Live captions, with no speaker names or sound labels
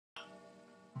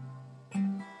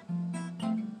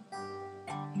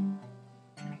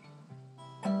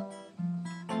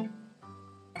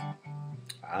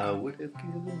I would have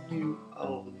given you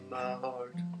all of my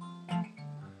heart,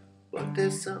 but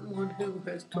there's someone who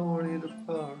has torn it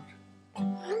apart,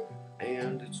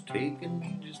 and it's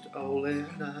taken just all that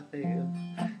I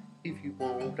have. If you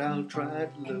won't, I'll try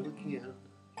to love again.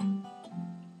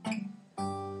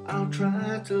 I'll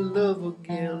try to love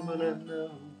again, but I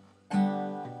know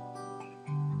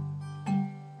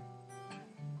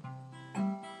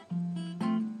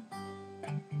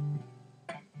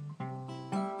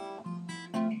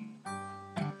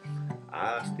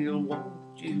I still want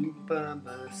you by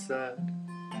my side,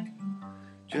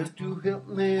 just to help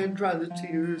me dry the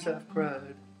tears I've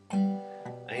cried.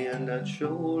 And I'd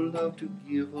sure love to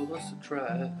give us a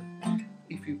try.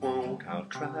 If you won't, I'll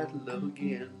try to love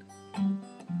again.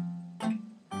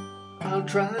 I'll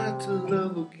try to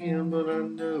love again, but I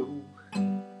know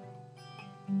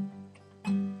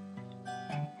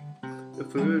the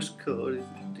first cut is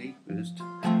the deepest.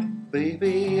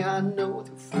 Baby, I know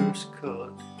the first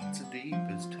cut is the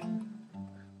deepest.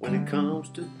 When it comes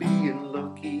to being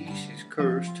lucky, she's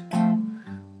cursed.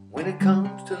 When it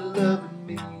comes to loving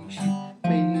me,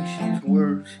 she's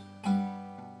worse.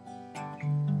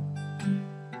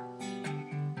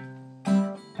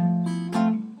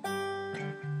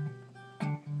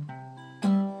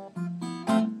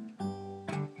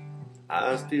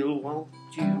 I still want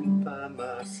you by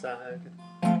my side,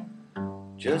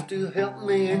 just to help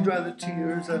me dry the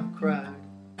tears I've cried.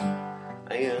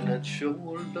 And I'd sure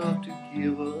love to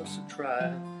give us a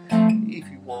try. If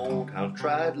you won't, I'll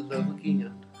try to love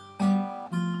again.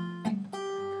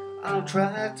 I'll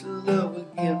try to love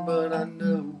again, but I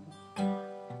know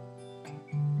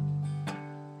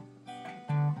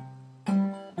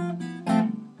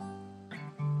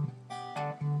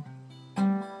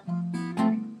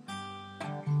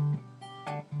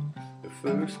the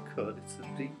first cut is the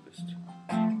deepest.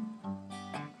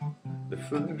 The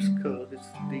first cut is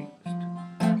the deepest.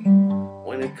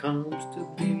 When it comes to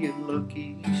being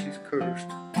lucky, she's cursed.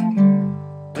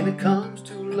 When it comes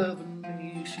to loving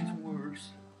me, she's